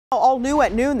All new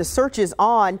at noon, the search is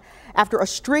on after a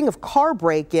string of car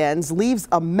break-ins leaves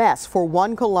a mess for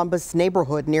one Columbus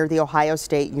neighborhood near the Ohio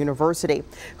State University.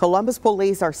 Columbus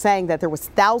police are saying that there was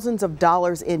thousands of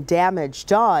dollars in damage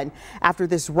done after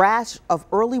this rash of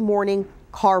early morning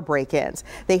car break-ins.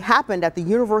 They happened at the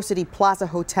University Plaza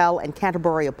Hotel and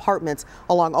Canterbury Apartments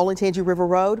along Olentangy River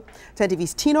Road. 10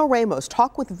 TV's Tino Ramos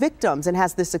talked with victims and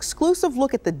has this exclusive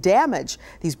look at the damage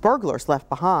these burglars left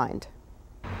behind.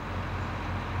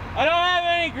 I don't have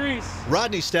any grease.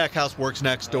 Rodney Stackhouse works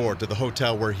next door to the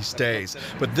hotel where he stays,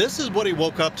 but this is what he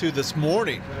woke up to this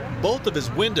morning. Both of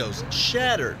his windows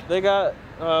shattered. They got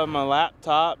my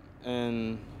laptop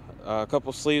and a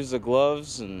couple sleeves of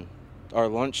gloves and our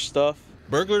lunch stuff.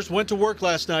 Burglars went to work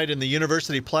last night in the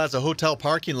University Plaza Hotel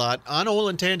parking lot on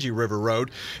Olentangy River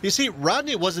Road. You see,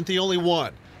 Rodney wasn't the only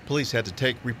one. Police had to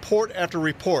take report after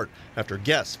report after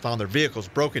guests found their vehicles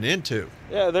broken into.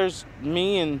 Yeah, there's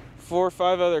me and 4 or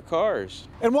 5 other cars.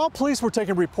 And while police were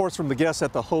taking reports from the guests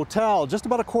at the hotel, just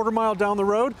about a quarter-mile down the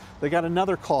road, they got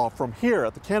another call from here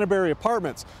at the Canterbury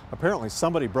Apartments. Apparently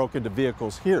somebody broke into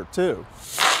vehicles here too.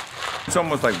 It's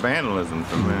almost like vandalism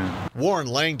to me. Warren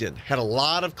Langdon had a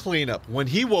lot of cleanup when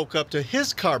he woke up to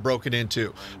his car broken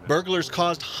into. Burglars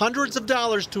caused hundreds of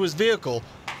dollars to his vehicle,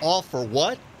 all for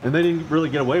what? And they didn't really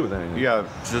get away with anything. Yeah,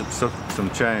 just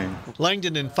some change.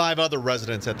 Langdon and 5 other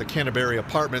residents at the Canterbury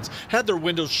Apartments had their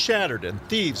windows shattered and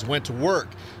thieves went to work.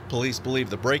 Police believe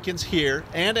the break-ins here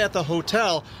and at the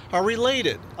hotel are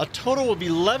related. A total of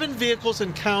 11 vehicles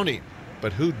and counting.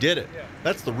 But who did it?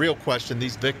 That's the real question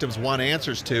these victims want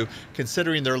answers to,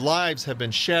 considering their lives have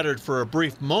been shattered for a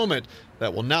brief moment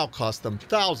that will now cost them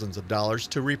thousands of dollars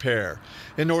to repair.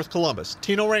 In North Columbus,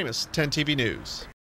 Tino Ramos, 10 TV News.